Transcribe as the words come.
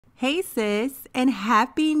Hey sis, and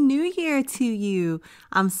Happy New Year to you.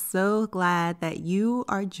 I'm so glad that you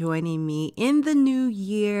are joining me in the new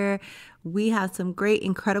year. We have some great,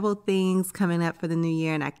 incredible things coming up for the new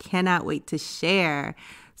year, and I cannot wait to share.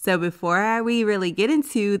 So before we really get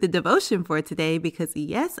into the devotion for today, because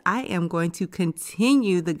yes, I am going to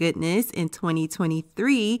continue the goodness in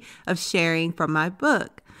 2023 of sharing from my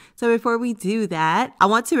book. So before we do that, I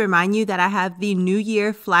want to remind you that I have the New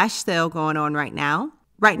Year flash sale going on right now.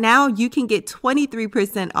 Right now, you can get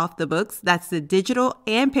 23% off the books. That's the digital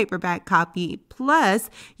and paperback copy.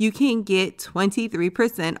 Plus, you can get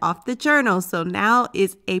 23% off the journal. So now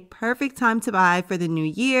is a perfect time to buy for the new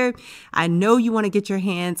year. I know you want to get your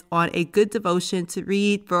hands on a good devotion to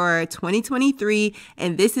read for 2023.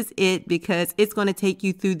 And this is it because it's going to take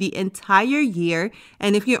you through the entire year.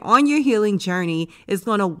 And if you're on your healing journey, it's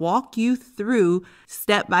going to walk you through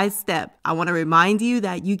step by step. I want to remind you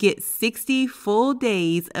that you get 60 full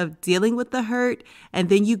days of dealing with the hurt, and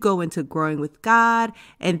then you go into growing with God,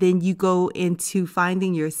 and then you go into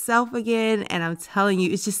finding yourself again. And I'm telling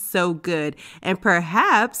you, it's just so good. And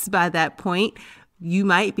perhaps by that point, you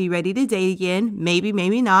might be ready to date again,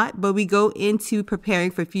 maybe not, but we go into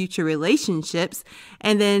preparing for future relationships.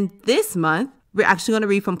 And then this month, we're actually going to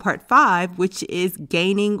read from part 5, which is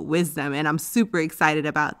gaining wisdom. And I'm super excited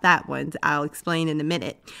about that one. I'll explain in a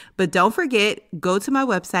minute. But don't forget, go to my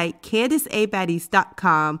website,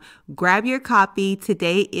 CandiceABaddies.com. Grab your copy.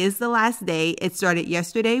 Today is the last day. It started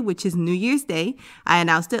yesterday, which is New Year's Day. I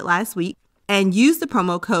announced it last week. And use the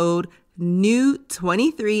promo code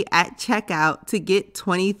NEW23 at checkout to get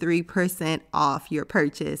 23% off your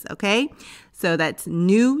purchase. Okay? So that's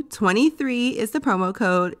NEW23 is the promo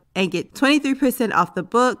code, and get 23% off the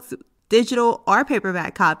books, digital or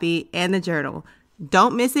paperback copy, and the journal.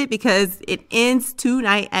 Don't miss it because it ends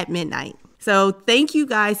tonight at midnight. So thank you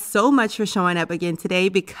guys so much for showing up again today,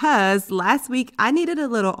 because last week I needed a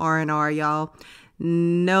little R&R, y'all.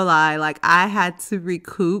 No lie, like I had to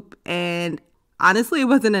recoup, and honestly, it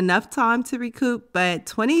wasn't enough time to recoup, but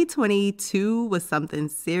 2022 was something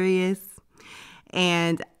serious.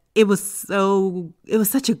 And it was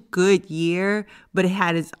such a good year, but it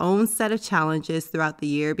had its own set of challenges throughout the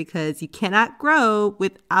year, because you cannot grow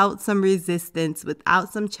without some resistance,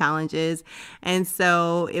 without some challenges. And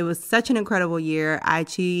so it was such an incredible year. I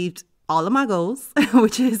achieved all of my goals,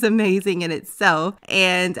 which is amazing in itself.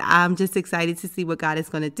 And I'm just excited to see what God is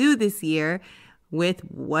going to do this year with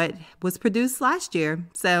what was produced last year.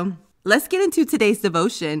 So let's get into today's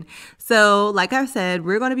devotion. So like I said,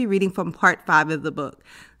 we're going to be reading from part 5 of the book.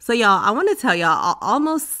 So y'all, I want to tell y'all, I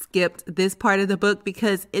almost skipped this part of the book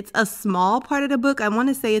because it's a small part of the book. I want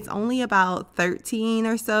to say it's only about 13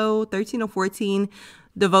 or 14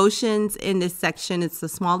 devotions in this section. It's the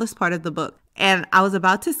smallest part of the book. And I was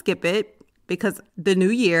about to skip it because the new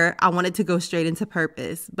year, I wanted to go straight into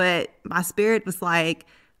purpose. But my spirit was like,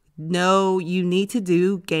 no, you need to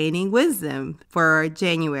do gaining wisdom for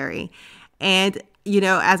January. And,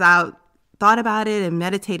 as I thought about it and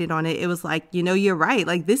meditated on it, it was like, you're right.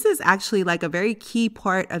 Like, this is actually like a very key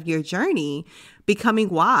part of your journey, becoming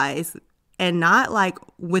wise, and not like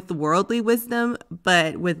with worldly wisdom,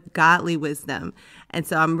 but with godly wisdom. And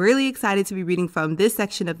so I'm really excited to be reading from this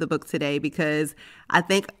section of the book today, because I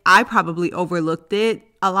think I probably overlooked it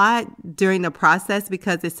a lot during the process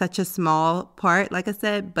because it's such a small part, like I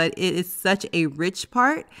said, but it is such a rich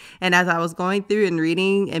part. And as I was going through and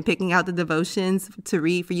reading and picking out the devotions to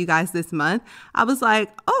read for you guys this month, I was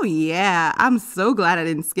like, oh yeah, I'm so glad I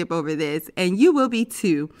didn't skip over this. And you will be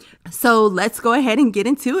too. So let's go ahead and get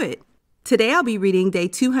into it. Today, I'll be reading day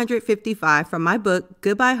 255 from my book,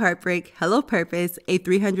 Goodbye Heartbreak, Hello Purpose, a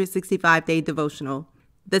 365-day devotional.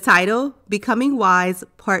 The title, Becoming Wise,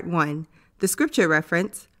 Part 1. The scripture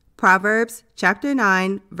reference, Proverbs chapter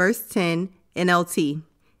 9, verse 10, NLT.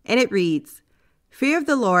 And it reads, Fear of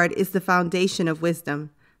the Lord is the foundation of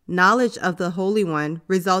wisdom. Knowledge of the Holy One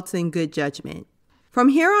results in good judgment. From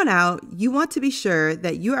here on out, you want to be sure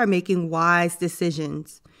that you are making wise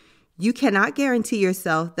decisions. You cannot guarantee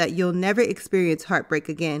yourself that you'll never experience heartbreak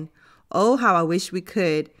again. Oh, how I wish we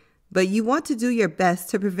could. But you want to do your best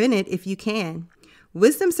to prevent it if you can.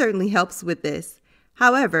 Wisdom certainly helps with this.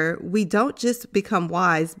 However, we don't just become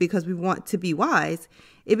wise because we want to be wise.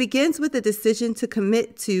 It begins with a decision to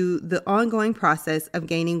commit to the ongoing process of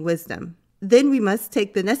gaining wisdom. Then we must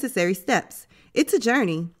take the necessary steps. It's a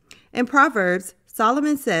journey. In Proverbs,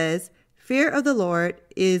 Solomon says, Fear of the Lord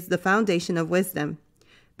is the foundation of wisdom.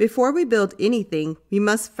 Before we build anything, we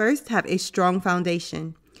must first have a strong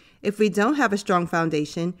foundation. If we don't have a strong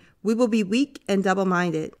foundation, we will be weak and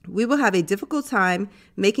double-minded. We will have a difficult time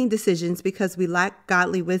making decisions because we lack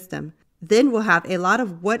godly wisdom. then we'll have a lot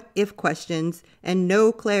of what if questions and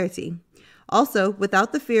no clarity. Also,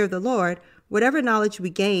 without the fear of the Lord, whatever knowledge we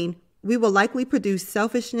gain, we will likely produce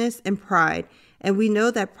selfishness and pride, and we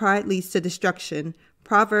know that pride leads to destruction.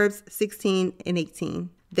 Proverbs 16:18.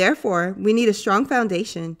 Therefore, we need a strong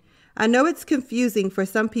foundation. I know it's confusing for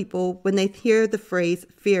some people when they hear the phrase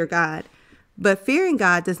fear God, but fearing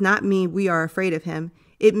God does not mean we are afraid of him.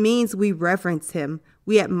 It means we reverence him,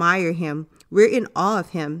 we admire him, we're in awe of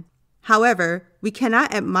him. However, we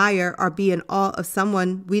cannot admire or be in awe of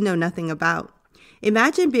someone we know nothing about.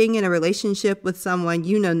 Imagine being in a relationship with someone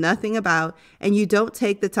you know nothing about and you don't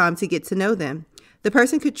take the time to get to know them. The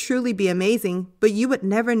person could truly be amazing, but you would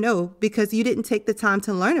never know because you didn't take the time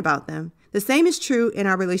to learn about them. The same is true in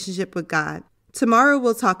our relationship with God. Tomorrow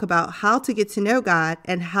we'll talk about how to get to know God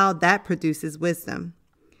and how that produces wisdom.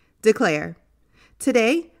 Declare.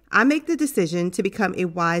 Today, I make the decision to become a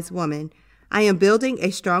wise woman. I am building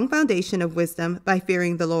a strong foundation of wisdom by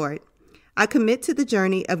fearing the Lord. I commit to the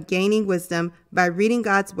journey of gaining wisdom by reading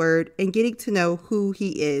God's word and getting to know who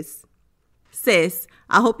he is. Sis,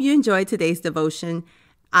 I hope you enjoyed today's devotion.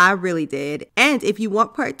 I really did. And if you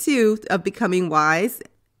want part 2 of becoming wise,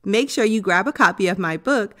 make sure you grab a copy of my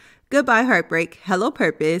book, Goodbye Heartbreak, Hello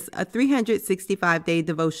Purpose, a 365-day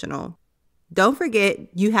devotional. Don't forget,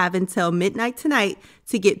 you have until midnight tonight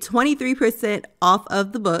to get 23% off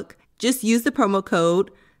of the book. Just use the promo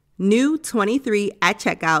code NEW23 at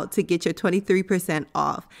checkout to get your 23%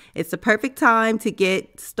 off. It's the perfect time to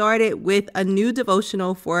get started with a new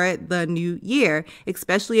devotional for the new year,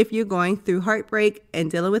 especially if you're going through heartbreak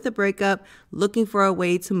and dealing with a breakup, looking for a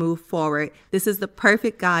way to move forward. This is the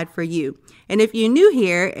perfect guide for you. And if you're new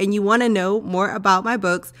here and you want to know more about my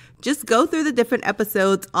books, just go through the different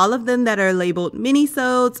episodes. All of them that are labeled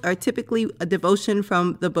minisodes are typically a devotion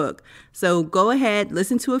from the book. So go ahead,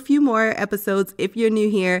 listen to a few more episodes if you're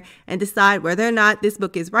new here and decide whether or not this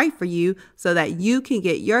book is right for you so that you can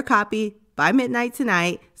get your copy by midnight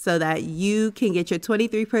tonight so that you can get your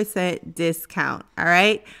 23% discount. All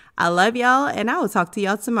right. I love y'all and I will talk to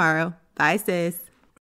y'all tomorrow. Bye, sis.